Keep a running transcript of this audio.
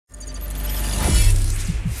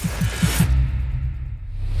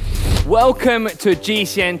Welcome to a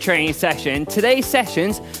GCN training session. Today's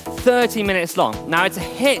session's 30 minutes long. Now it's a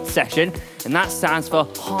HIIT session, and that stands for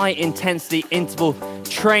high intensity interval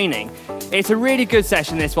training. It's a really good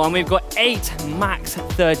session, this one. We've got 8 max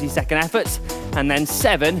 30-second efforts and then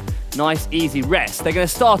 7 nice easy rests. They're gonna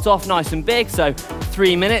start off nice and big, so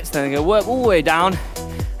 3 minutes, then they're gonna work all the way down,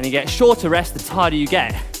 and you get shorter rest the tighter you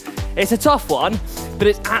get. It's a tough one, but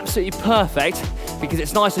it's absolutely perfect because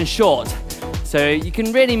it's nice and short. So you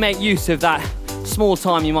can really make use of that small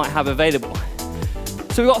time you might have available.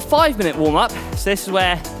 So we've got a 5-minute warm-up. So this is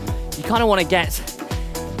where you kind of want to get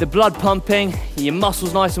the blood pumping, your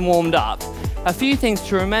muscles nice and warmed up. A few things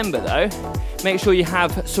to remember though. Make sure you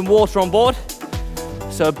have some water on board.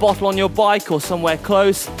 So a bottle on your bike or somewhere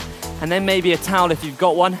close, and then maybe a towel if you've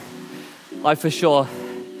got one. I for sure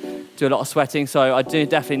do a lot of sweating, so I do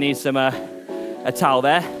definitely need some a towel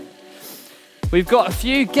there. We've got a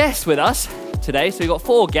few guests with us today, so we've got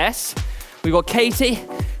 4 guests. We've got Katie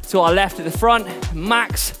to our left at the front,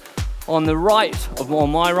 Max on the right,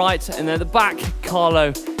 on my right, and then at the back,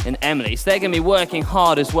 Carlo and Emily. So they're gonna be working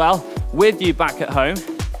hard as well with you back at home.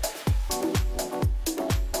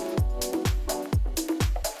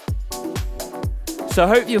 So I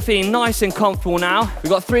hope you're feeling nice and comfortable now.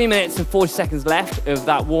 We've got 3 minutes and 40 seconds left of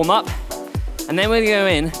that warm up. And then we're gonna go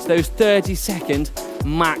in to those 30-second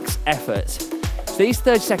max efforts. So these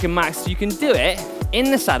 30-second max, you can do it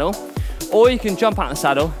in the saddle, or you can jump out of the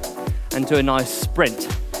saddle and do a nice sprint.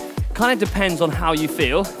 Kind of depends on how you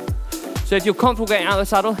feel. So if you're comfortable getting out of the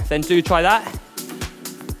saddle, then do try that.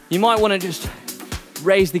 You might want to just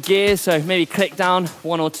raise the gears, so maybe click down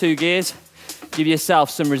 1 or 2 gears, give yourself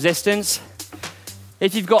some resistance.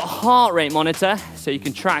 If you've got a heart rate monitor, so you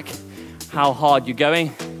can track how hard you're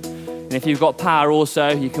going, and if you've got power also,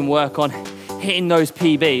 you can work on hitting those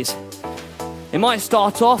PBs. It might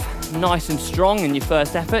start off nice and strong in your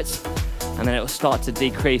first efforts, and then it will start to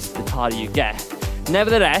decrease the tighter you get.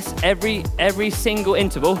 Nevertheless, every single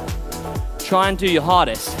interval, try and do your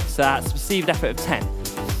hardest. So that's a perceived effort of 10.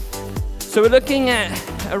 So we're looking at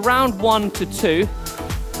around 1 to 2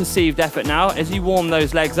 perceived effort now as you warm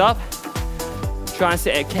those legs up. Try and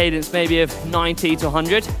sit at a cadence maybe of 90 to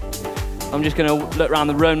 100. I'm just gonna look around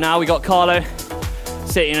the room now. We got Carlo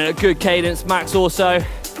sitting at a good cadence, Max also.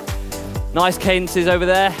 Nice cadences over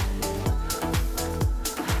there.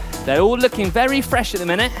 They're all looking very fresh at the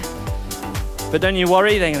minute, but don't you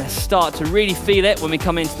worry, they're gonna start to really feel it when we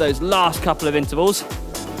come into those last couple of intervals.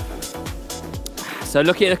 So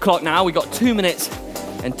looking at the clock now, we've got 2 minutes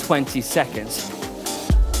and 20 seconds.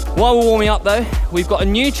 While we're warming up though, we've got a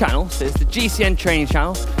new channel, so it's the GCN Training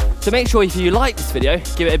channel. So make sure if you like this video,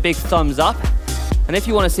 give it a big thumbs up. And if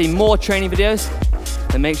you wanna see more training videos,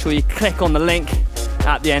 then make sure you click on the link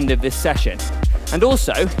at the end of this session. And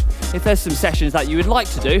also, if there's some sessions that you would like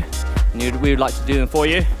to do, and we would like to do them for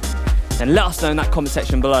you, then let us know in that comment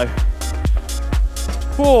section below.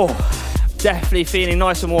 Oh, definitely feeling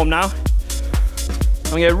nice and warm now.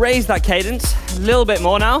 I'm gonna raise that cadence a little bit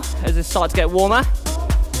more now as it starts to get warmer.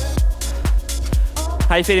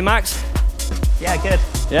 How you feeling, Max? Yeah, good.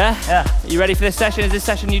 Yeah? Yeah. Are you ready for this session? Is this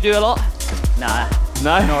session you do a lot? Nah.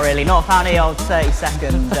 No? Not really. Not a fan of the old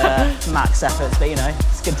 30-second max efforts, but you know,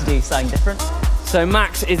 it's good to do something different. So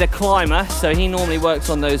Max is a climber, so he normally works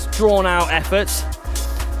on those drawn-out efforts.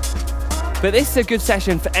 But this is a good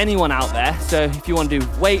session for anyone out there. So if you want to do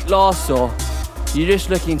weight loss or you're just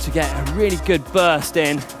looking to get a really good burst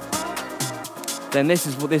in, then this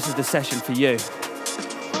is the session for you.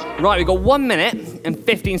 Right, we've got 1 minute and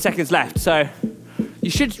 15 seconds left. So you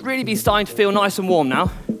should really be starting to feel nice and warm now.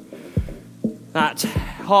 That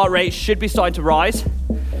heart rate should be starting to rise.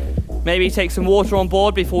 Maybe take some water on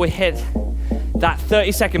board before we hit that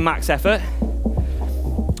 30-second max effort.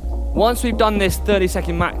 Once we've done this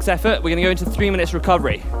 30-second max effort, we're gonna go into 3 minutes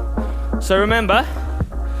recovery. So remember,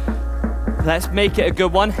 let's make it a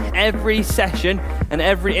good one. Every session and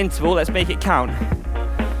every interval, let's make it count.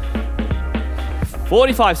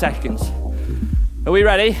 45 seconds. Are we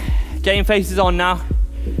ready? Game face is on now.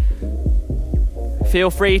 Feel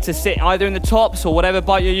free to sit either in the tops or whatever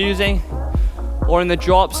bike you're using, or in the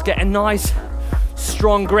drops. Get a nice,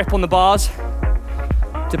 strong grip on the bars,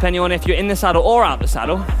 depending on if you're in the saddle or out the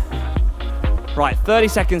saddle. Right, 30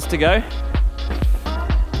 seconds to go.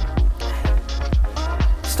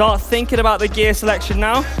 Start thinking about the gear selection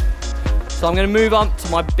now. So I'm gonna move up to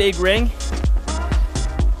my big ring.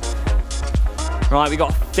 Right, we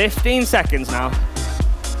got 15 seconds now.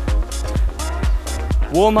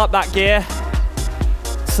 Warm up that gear.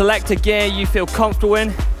 Select a gear you feel comfortable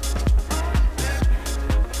in.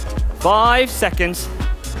 5 seconds.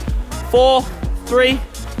 4, 3,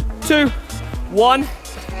 2, 1.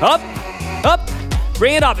 Up. Up,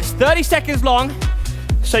 bring it up. It's 30 seconds long,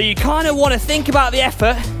 so you kind of want to think about the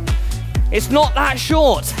effort. It's not that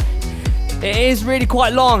short. It is really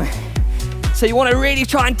quite long, so you want to really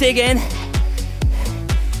try and dig in.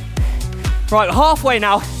 Right, we're halfway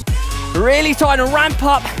now. Really trying to ramp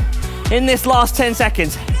up in this last 10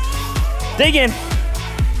 seconds. Dig in.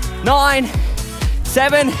 9,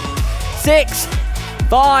 7, 6,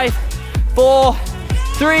 5, 4,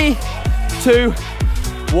 3, 2,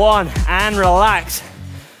 1, and relax.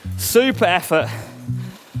 Super effort.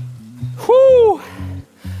 Whoo!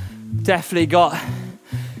 Definitely got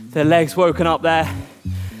the legs woken up there.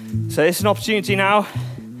 So this is an opportunity now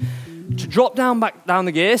to drop back down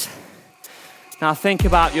the gears. Now think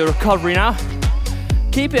about your recovery now.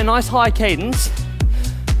 Keep it a nice high cadence,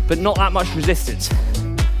 but not that much resistance.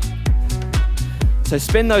 So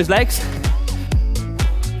spin those legs.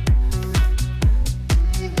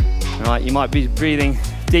 All right, you might be breathing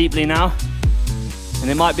deeply now, and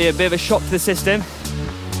it might be a bit of a shock to the system,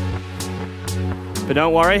 but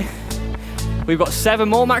don't worry. We've got 7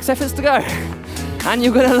 more max efforts to go, and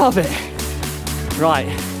you're gonna love it. Right,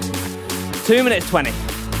 2 minutes 20.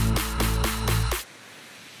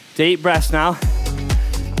 Deep breaths now.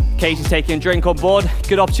 Katie's taking a drink on board.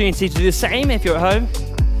 Good opportunity to do the same if you're at home.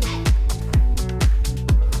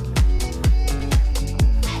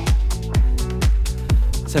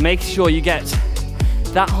 So making sure you get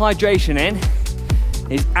that hydration in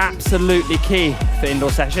is absolutely key for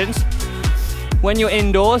indoor sessions. When you're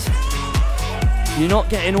indoors, you're not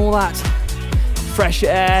getting all that fresh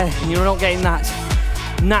air, and you're not getting that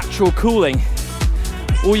natural cooling.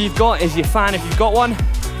 All you've got is your fan if you've got one,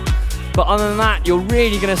 but other than that, you're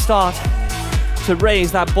really gonna start to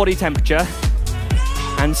raise that body temperature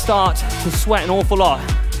and start to sweat an awful lot.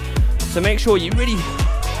 So make sure you really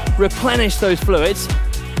replenish those fluids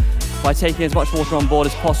by taking as much water on board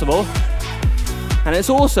as possible. And it's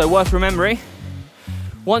also worth remembering,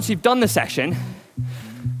 once you've done the session,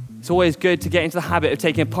 it's always good to get into the habit of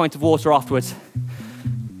taking a pint of water afterwards.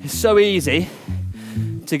 It's so easy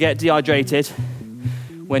to get dehydrated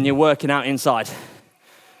when you're working out inside.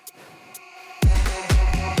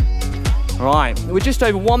 All right, we're just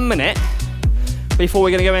over 1 minute before we're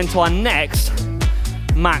gonna go into our next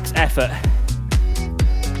max effort.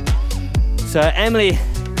 So Emily,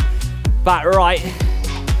 back right,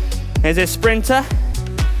 is a sprinter.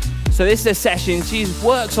 So this is a session she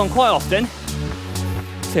works on quite often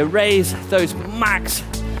to raise those max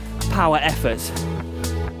power efforts.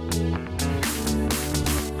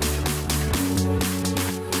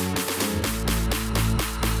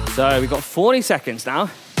 So we've got 40 seconds now.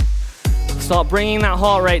 Start bringing that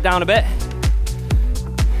heart rate down a bit.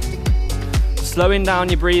 Slowing down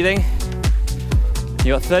your breathing.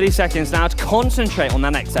 You've got 30 seconds now to concentrate on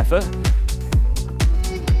that next effort.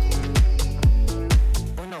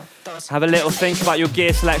 Have a little think about your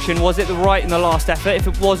gear selection. Was it the right in the last effort? If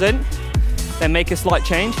it wasn't, then make a slight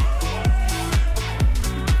change.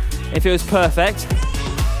 If it was perfect,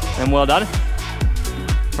 then well done.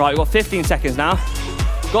 Right, we've got 15 seconds now.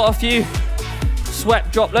 Got a few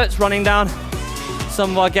sweat droplets running down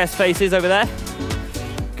some of our guest faces over there.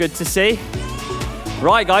 Good to see.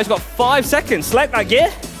 Right, guys, we've got 5 seconds. Select that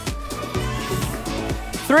gear.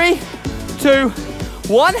 3, 2,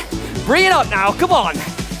 1. Bring it up now, come on.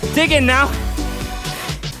 Dig in now.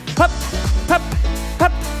 Up, up,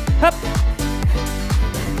 up, up.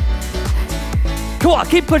 Come on,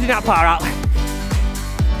 keep putting that power out.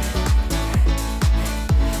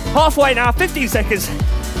 Halfway now, 15 seconds.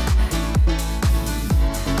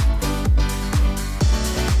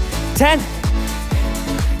 10.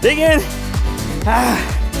 Dig in.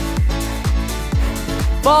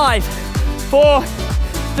 5, 4,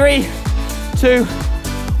 3, 2,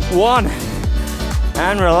 1.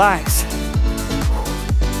 And relax.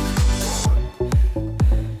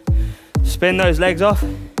 Spin those legs off.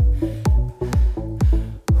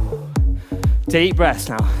 Deep breaths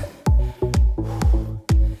now.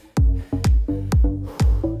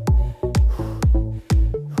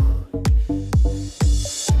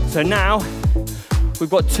 So now, we've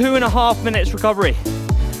got 2.5 minutes recovery.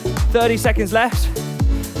 30 seconds left,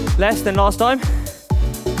 less than last time.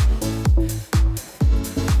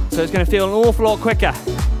 So it's gonna feel an awful lot quicker.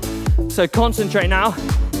 So concentrate now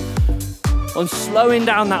on slowing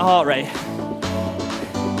down that heart rate.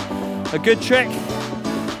 A good trick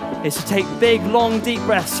is to take big, long, deep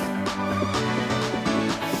breaths.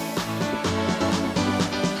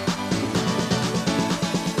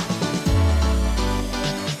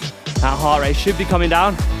 That heart rate should be coming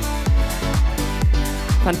down.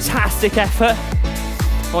 Fantastic effort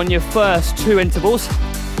on your first 2 intervals.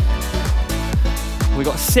 We've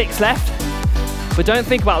got 6 left. But don't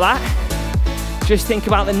think about that. Just think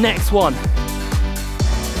about the next one.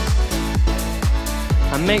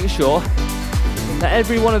 And make sure that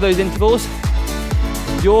every one of those intervals,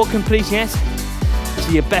 you're completing it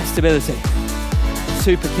to your best ability.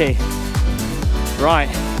 Super key. Right.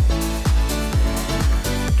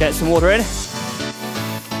 Get some water in.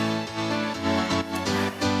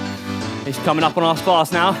 It's coming up on our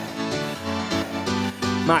fast now.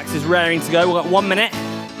 Max is raring to go. We've got 1 minute.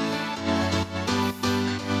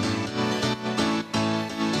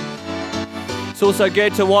 It's also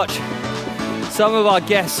good to watch some of our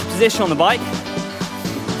guests position on the bike,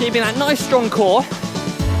 keeping that nice strong core,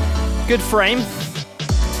 good frame.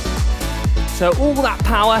 So all that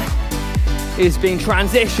power is being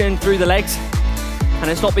transitioned through the legs and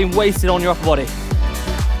it's not being wasted on your upper body.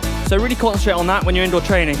 So really concentrate on that when you're indoor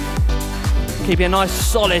training. Keeping a nice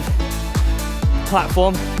solid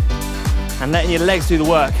platform and letting your legs do the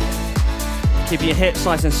work. Keeping your hips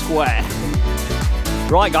nice and square.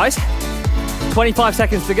 Right guys, 25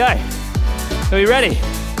 seconds to go. Are we ready?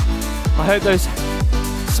 I hope those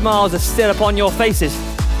smiles are still upon your faces.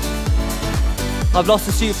 I've lost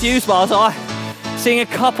a few smiles, seeing a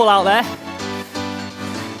couple out there.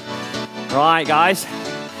 Right guys,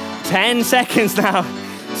 10 seconds now.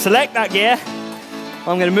 Select that gear.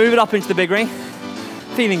 I'm gonna move it up into the big ring.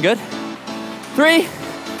 Feeling good. 3,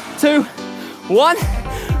 2, 1.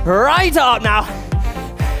 Right up now.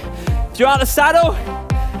 If you're out of the saddle,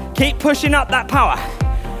 keep pushing up that power.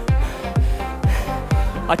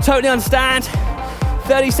 I totally understand.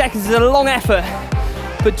 30 seconds is a long effort,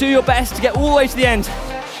 but do your best to get all the way to the end.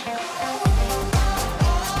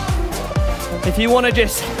 If you want to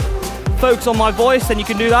just focus on my voice, then you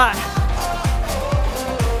can do that.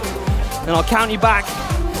 And I'll count you back.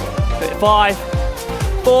 5,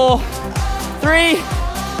 4, 3,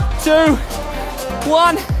 2,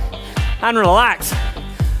 1, and relax.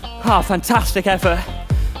 Ah, fantastic effort.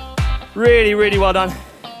 Really, really well done.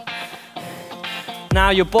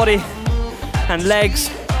 Now your body and legs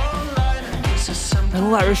and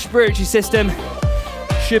all that respiratory system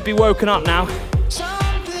should be woken up now.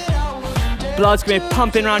 Blood's gonna be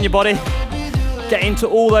pumping around your body, get into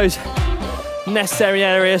all those necessary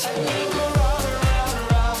areas.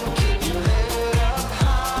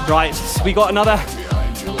 Right, so we got another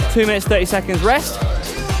 2 minutes, 30 seconds rest.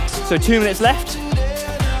 So 2 minutes left.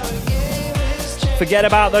 Forget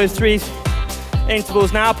about those 3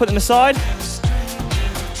 intervals now, put them aside.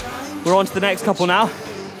 We're on to the next couple now.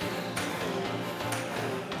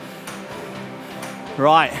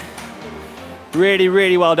 Right, really,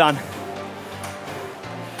 really well done.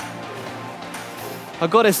 I've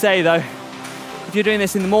got to say though, if you're doing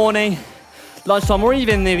this in the morning, lunchtime, or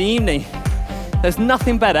even in the evening, there's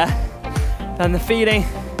nothing better than the feeling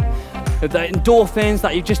of the endorphins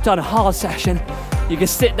that you've just done a hard session. You can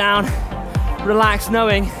sit down, relax,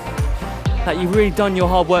 knowing that you've really done your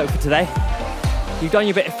hard work for today. You've done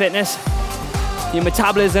your bit of fitness, your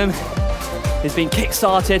metabolism is being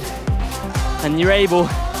kick-started, and you're able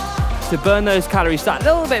to burn those calories that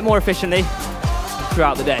little bit more efficiently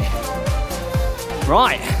throughout the day.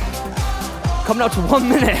 Right, coming up to 1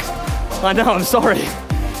 minute. I know, I'm sorry.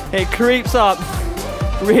 It creeps up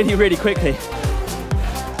really, really quickly.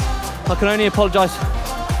 I can only apologize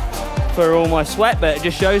for all my sweat, but it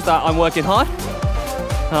just shows that I'm working hard.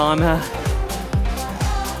 I'm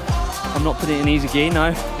not putting it in easy gear,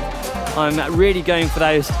 no. I'm really going for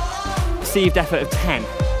those perceived effort of 10.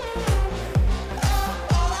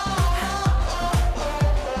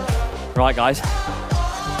 Right guys,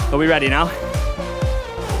 are we ready now?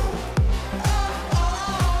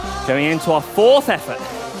 Going into our 4th effort.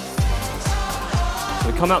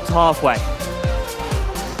 We come up to halfway.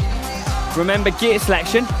 Remember gear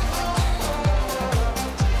selection.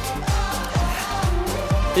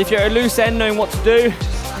 If you're at a loose end knowing what to do,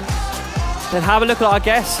 then have a look at our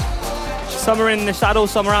guests. Some are in the saddle,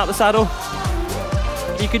 some are out the saddle.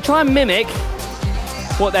 You can try and mimic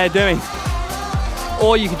what they're doing,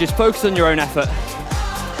 or you can just focus on your own effort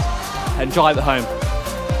and drive it home.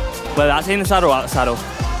 Whether that's in the saddle or out the saddle,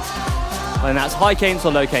 whether that's high cadence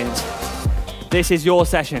or low cadence. This is your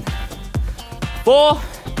session. 4,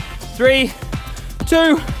 3,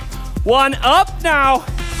 2, 1, up now.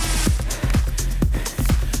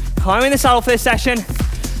 I'm in the saddle for this session,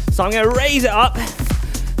 so I'm gonna raise it up.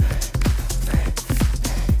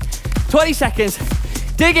 20 seconds,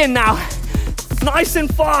 dig in now. Nice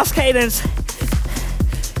and fast cadence.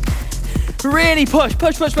 Really push,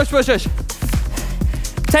 push, push, push, push, push.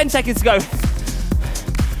 10 seconds to go.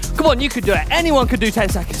 Come on, you could do it. Anyone could do 10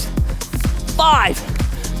 seconds. 5,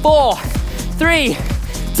 4, 3,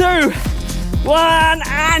 2, 1,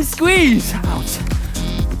 and squeeze out.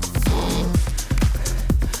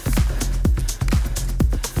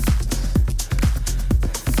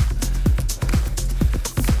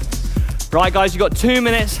 Right, guys, you've got 2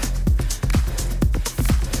 minutes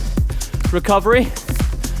recovery.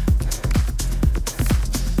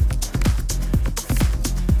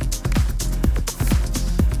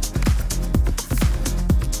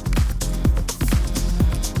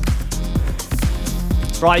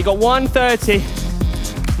 Right, you've got 1:30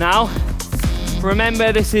 now.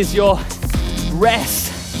 Remember, this is your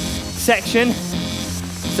rest section,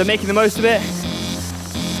 so making the most of it.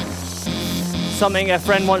 Something a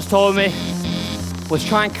friend once told me was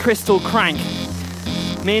try and crystal crank,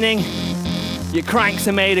 meaning your cranks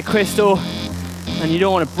are made of crystal and you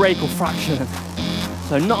don't want to break or fracture them.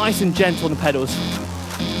 So nice and gentle on the pedals.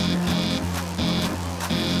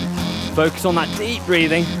 Focus on that deep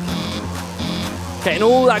breathing, getting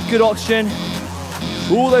all that good oxygen,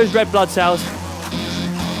 all those red blood cells.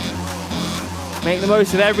 Make the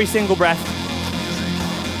most of every single breath.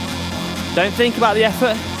 Don't think about the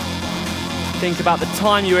effort, think about the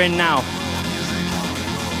time you're in now.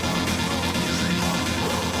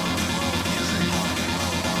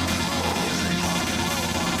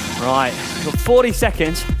 Right, we've got 40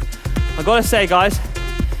 seconds. I've got to say, guys,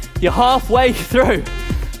 you're halfway through.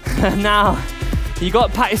 Now, you've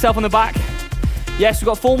got to pat yourself on the back. Yes, we've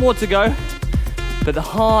got 4 more to go, but the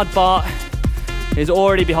hard part is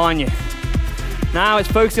already behind you. Now it's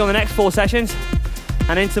focusing on the next 4 sessions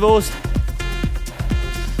and intervals,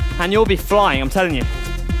 and you'll be flying, I'm telling you.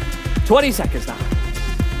 20 seconds now.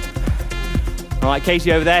 All right,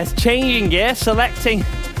 Katie over there is changing gear, selecting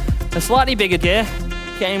a slightly bigger gear,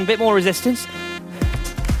 getting a bit more resistance.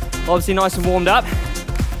 Obviously nice and warmed up.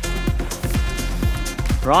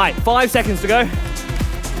 Right, 5 seconds to go.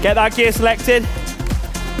 Get that gear selected.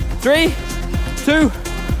 3, 2,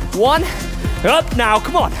 1. Up now,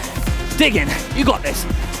 come on. Dig in, you got this.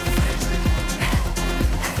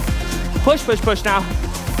 Push, push, push now.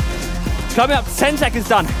 Coming up, 10 seconds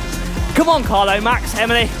done. Come on, Carlo, Max,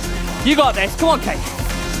 Emily. You got this, come on, Kate.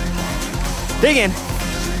 Dig in.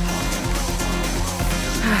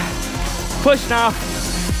 Push now.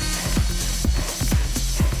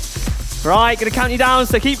 Right, gonna count you down,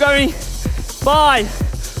 so keep going. 5,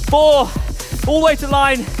 4, all the way to the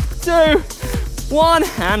line. 2, 1,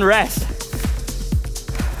 and rest.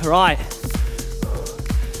 Right.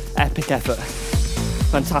 Epic effort.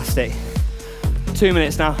 Fantastic. 2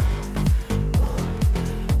 minutes now.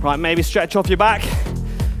 Right, maybe stretch off your back.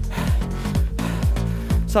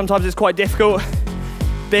 Sometimes it's quite difficult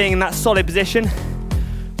being in that solid position,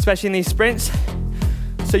 especially in these sprints.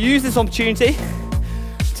 So use this opportunity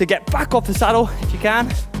to get back off the saddle if you can.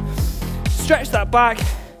 Stretch that back.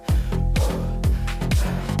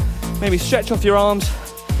 Maybe stretch off your arms.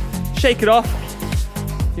 Shake it off.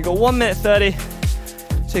 You've got 1 minute 30,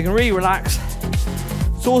 so you can really relax.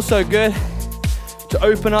 It's also good to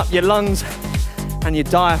open up your lungs and your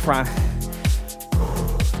diaphragm.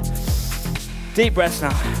 Deep breaths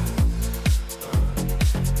now.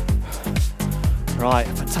 Right,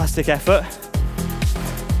 fantastic effort.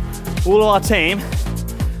 All of our team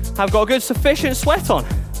have got a good sufficient sweat on.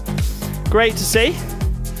 Great to see.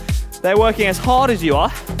 They're working as hard as you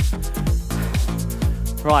are.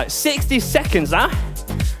 Right, 60 seconds now.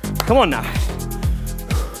 Come on now.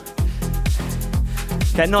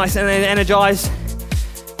 Get nice and energized.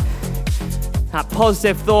 Have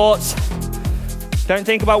positive thoughts. Don't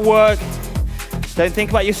think about work. Don't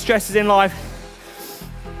think about your stresses in life.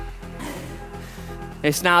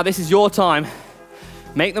 This is your time.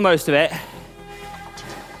 Make the most of it.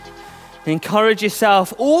 Encourage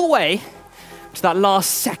yourself all the way to that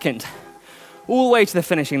last second, all the way to the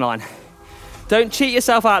finishing line. Don't cheat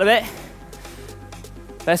yourself out of it.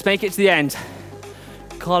 Let's make it to the end.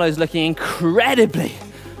 Carlo's looking incredibly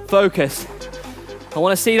focused. I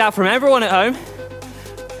want to see that from everyone at home.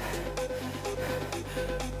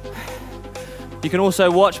 You can also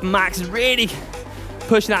watch Max really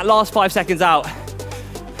pushing that last 5 seconds out.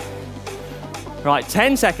 Right,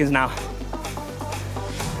 10 seconds now.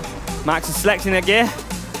 Max is selecting their gear.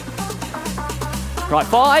 Right,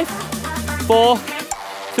 5, 4,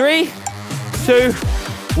 3, 2,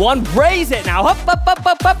 1. Raise it now. Up, up, up,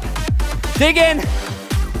 up, up. Dig in.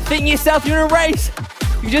 Think yourself you're in a race.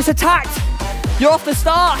 You just attacked. You're off the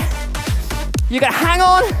start. You're gonna hang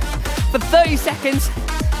on for 30 seconds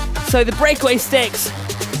so the breakaway sticks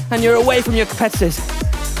and you're away from your competitors.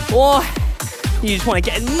 Or you just want to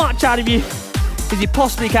get as much out of you as you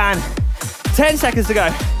possibly can. 10 seconds to go.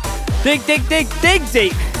 Dig, dig, dig, dig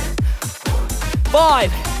deep.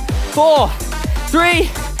 5, 4, 3,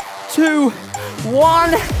 2,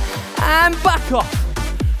 1, and back off.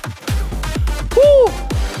 Woo!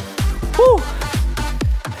 Woo!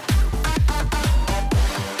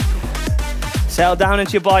 Settle down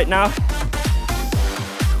into your bike now.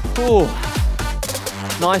 Ooh.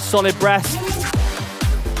 Nice solid breath.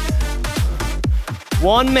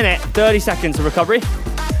 1 minute, 30 seconds of recovery.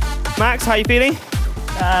 Max, how are you feeling?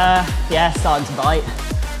 Yeah, starting to bite.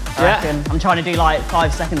 I reckon. I'm trying to do like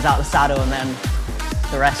 5 seconds out of the saddle and then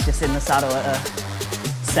the rest just in the saddle at a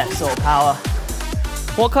set sort of power.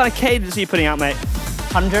 What kind of cadence are you putting out, mate?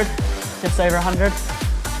 100, just over 100.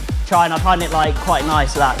 I find it like quite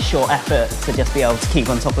nice with that short effort to just be able to keep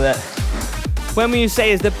on top of it. When would you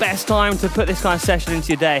say is the best time to put this kind of session into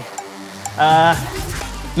your day?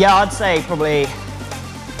 Yeah, I'd say probably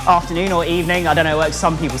afternoon or evening. I don't know, it works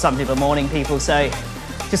some people are morning people, so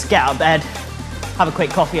just get out of bed, have a quick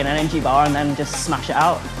coffee and an energy bar and then just smash it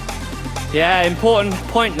out. Yeah, important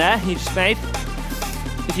point there you just made.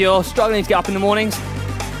 If you're struggling to get up in the mornings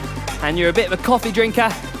and you're a bit of a coffee drinker,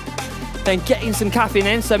 then getting some caffeine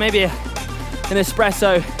in, so maybe an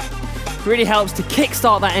espresso, really helps to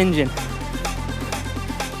kickstart that engine.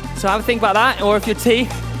 So have a think about that, or if you're tea,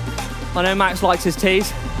 I know Max likes his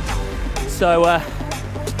teas, so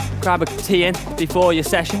grab a tea in before your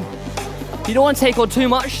session. You don't want to take on too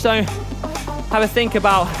much, so have a think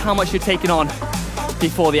about how much you're taking on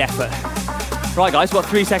before the effort. Right guys, we've got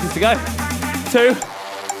 3 seconds to go. 2,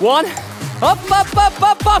 1, up, up, up,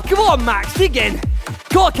 up, up. Come on Max, dig in.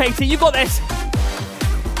 Go on Katie, you got this.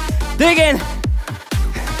 Dig in.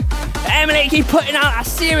 Emily, keep putting out that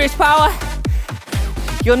serious power.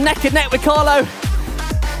 You're neck and neck with Carlo.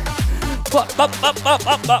 Up, up, up, up,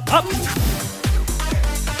 up, up, up.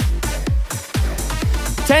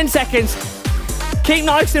 10 seconds. Keep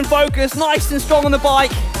nice and focused, nice and strong on the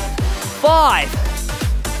bike. 5,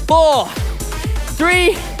 4,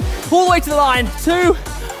 3, all the way to the line. 2,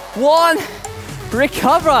 1,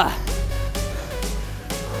 recover.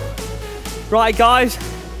 Right guys.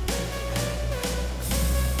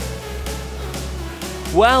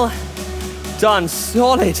 Well done,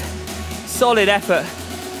 solid effort.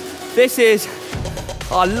 This is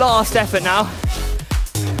our last effort now.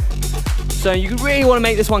 So you really want to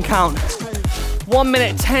make this one count. 1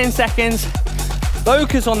 minute, 10 seconds.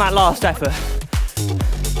 Focus on that last effort.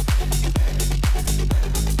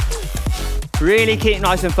 Really keep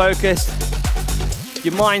nice and focused.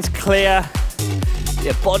 Your mind's clear.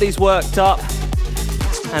 Your body's worked up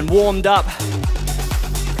and warmed up.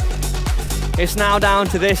 It's now down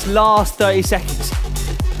to this last 30 seconds.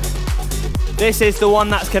 This is the one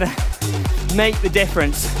that's gonna make the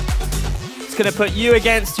difference. It's gonna put you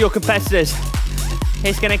against your competitors.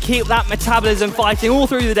 It's gonna keep that metabolism fighting all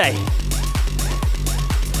through the day.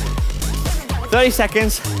 30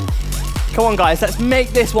 seconds. Come on guys, let's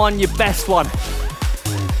make this one your best one.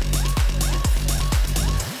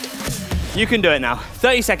 You can do it now.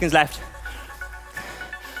 30 seconds left.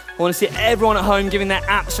 I want to see everyone at home giving their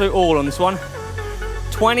absolute all on this one.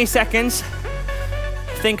 20 seconds.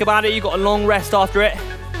 Think about it, you've got a long rest after it.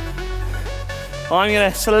 I'm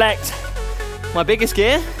going to select my biggest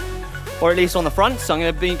gear, or at least on the front, so I'm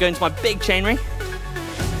going to be going to my big chainring.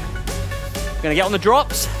 I'm going to get on the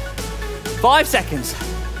drops. 5 seconds.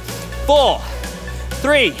 4,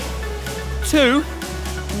 3, 2,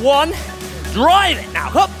 1. Drive it now.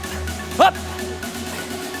 Up, up.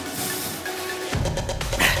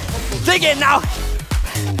 Dig in now.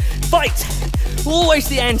 Fight. All the way to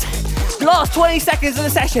the end. Last 20 seconds of the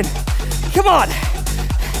session. Come on.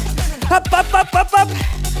 Up, up, up, up, up.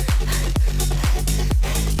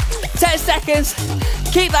 10 seconds.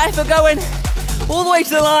 Keep that effort going. All the way to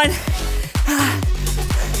the line.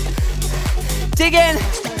 Dig in.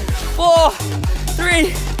 4,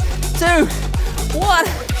 3, 2, 1.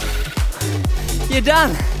 You're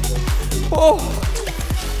done. Oh.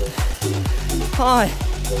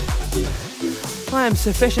 I am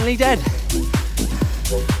sufficiently dead.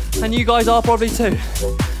 And you guys are probably too.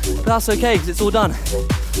 But that's okay, because it's all done.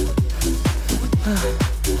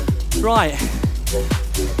 Right.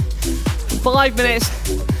 5 minutes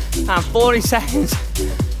and 40 seconds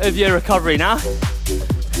of your recovery now.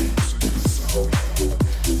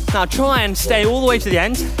 Now try and stay all the way to the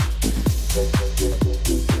end.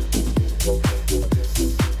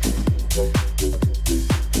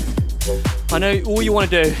 I know all you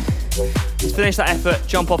want to do is finish that effort,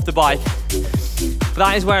 jump off the bike. But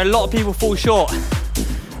that is where a lot of people fall short.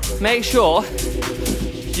 Make sure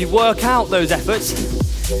you work out those efforts.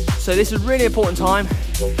 So this is a really important time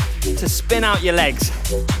to spin out your legs.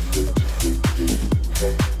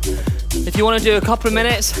 If you want to do a couple of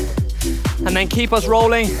minutes and then keep us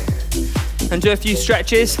rolling, and do a few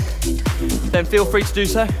stretches, then feel free to do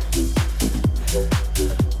so.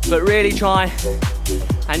 But really try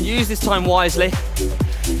and use this time wisely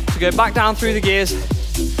to go back down through the gears,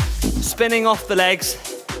 spinning off the legs,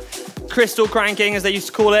 crystal cranking as they used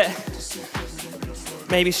to call it,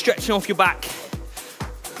 maybe stretching off your back.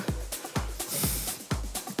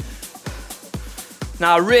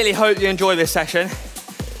 Now I really hope you enjoy this session.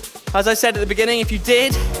 As I said at the beginning, if you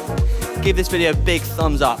did, give this video a big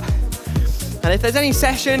thumbs up. And if there's any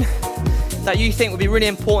session that you think would be really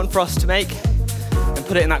important for us to make, then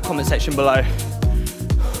put it in that comment section below.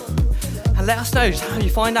 And let us know just how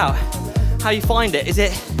you find it. Is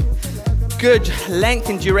it good length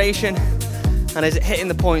and duration? And is it hitting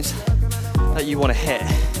the points that you want to hit?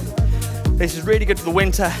 This is really good for the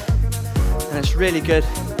winter, and it's really good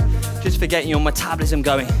just for getting your metabolism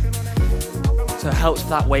going. So it helps with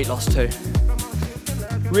that weight loss too.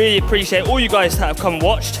 Really appreciate all you guys that have come and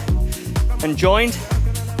watched and joined.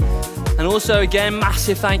 And also again,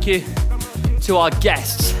 massive thank you to our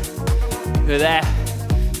guests who are there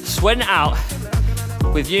sweating it out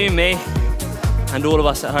with you, me, and all of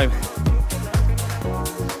us at home.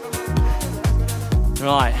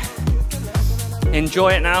 Right,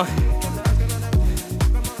 enjoy it now.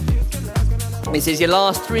 This is your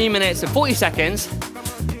last 3 minutes and 40 seconds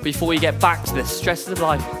before you get back to the stresses of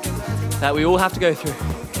life that we all have to go through.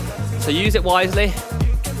 So use it wisely,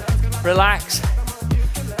 relax.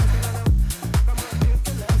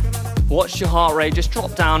 Watch your heart rate just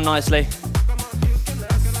drop down nicely.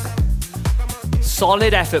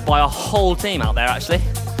 Solid effort by our whole team out there actually.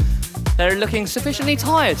 They're looking sufficiently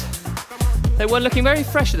tired. They weren't looking very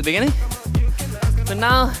fresh at the beginning, but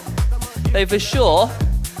now they for sure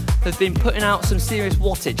have been putting out some serious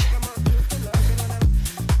wattage.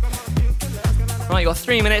 Right, you've got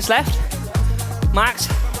 3 minutes left. Max,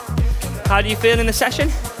 how do you feel in the session?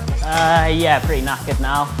 Yeah, pretty knackered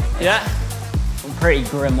now. Yeah? A pretty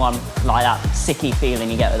grim one, like that sicky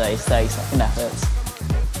feeling you get with those 30-second efforts.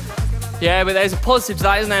 Yeah, but there's a positive to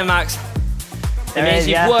that, isn't there, Max? It means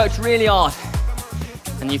you've worked really hard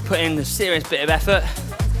and you've put in a serious bit of effort.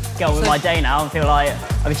 Get on with my day now and feel like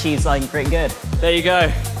I've achieved something pretty good. There you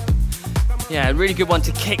go. Yeah, a really good one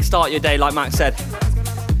to kickstart your day, like Max said.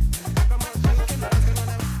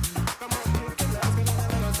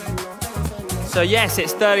 So yes,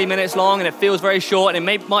 it's 30 minutes long and it feels very short and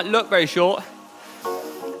it might look very short,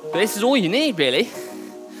 but this is all you need really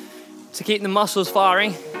to keep the muscles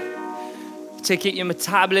firing, to keep your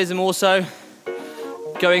metabolism also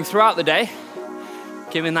going throughout the day,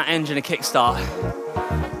 giving that engine a kickstart.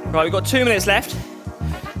 Right, we've got 2 minutes left.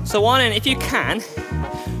 So on in, if you can,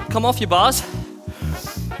 come off your bars,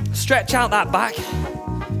 stretch out that back,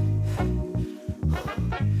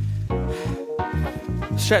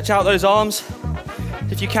 stretch out those arms.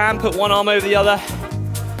 If you can, put one arm over the other,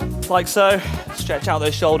 like so. Stretch out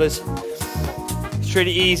those shoulders. It's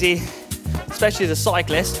really easy, especially as a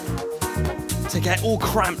cyclist, to get all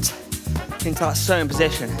cramped into that certain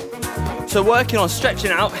position. So working on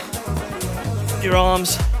stretching out your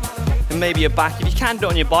arms and maybe your back. If you can do it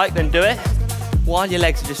on your bike, then do it while your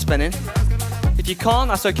legs are just spinning. If you can't,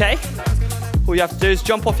 that's okay. All you have to do is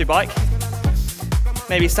jump off your bike,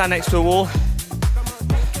 maybe stand next to a wall,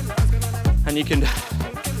 and you can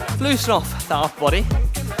loosen off that upper body.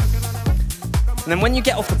 And then when you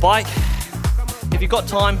get off the bike, if you've got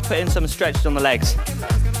time, put in some stretches on the legs.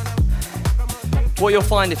 What you'll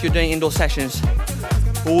find if you're doing indoor sessions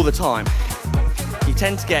all the time, you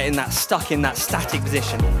tend to get stuck in that static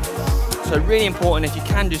position. So really important, if you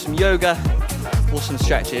can do some yoga or some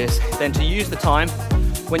stretches, then to use the time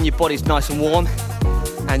when your body's nice and warm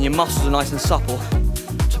and your muscles are nice and supple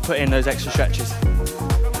to put in those extra stretches.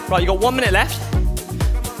 Right, you've got 1 minute left.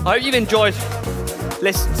 I hope you've enjoyed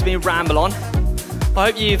listening to me ramble on. I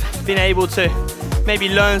hope you've been able to maybe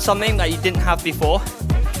learn something that you didn't have before,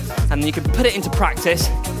 and you can put it into practice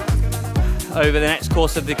over the next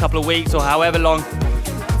course of the couple of weeks or however long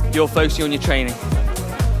you're focusing on your training.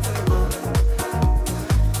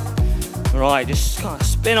 All right, just kind of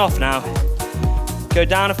spin off now. Go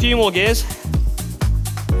down a few more gears.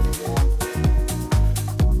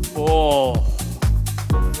 Oh.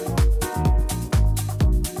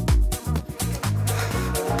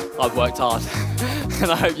 I've worked hard,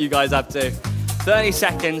 and I hope you guys have too. 30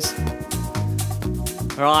 seconds.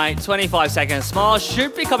 All right, 25 seconds. Smiles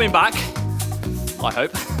should be coming back, I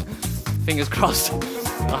hope. Fingers crossed.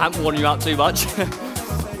 I haven't worn you out too much.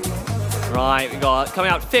 Right, we got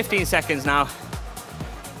coming out 15 seconds now.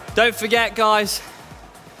 Don't forget, guys,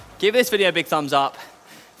 give this video a big thumbs up.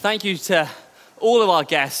 Thank you to all of our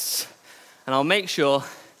guests, and I'll make sure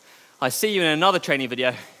I see you in another training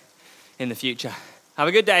video in the future. Have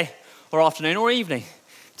a good day, or afternoon, or evening.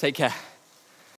 Take care.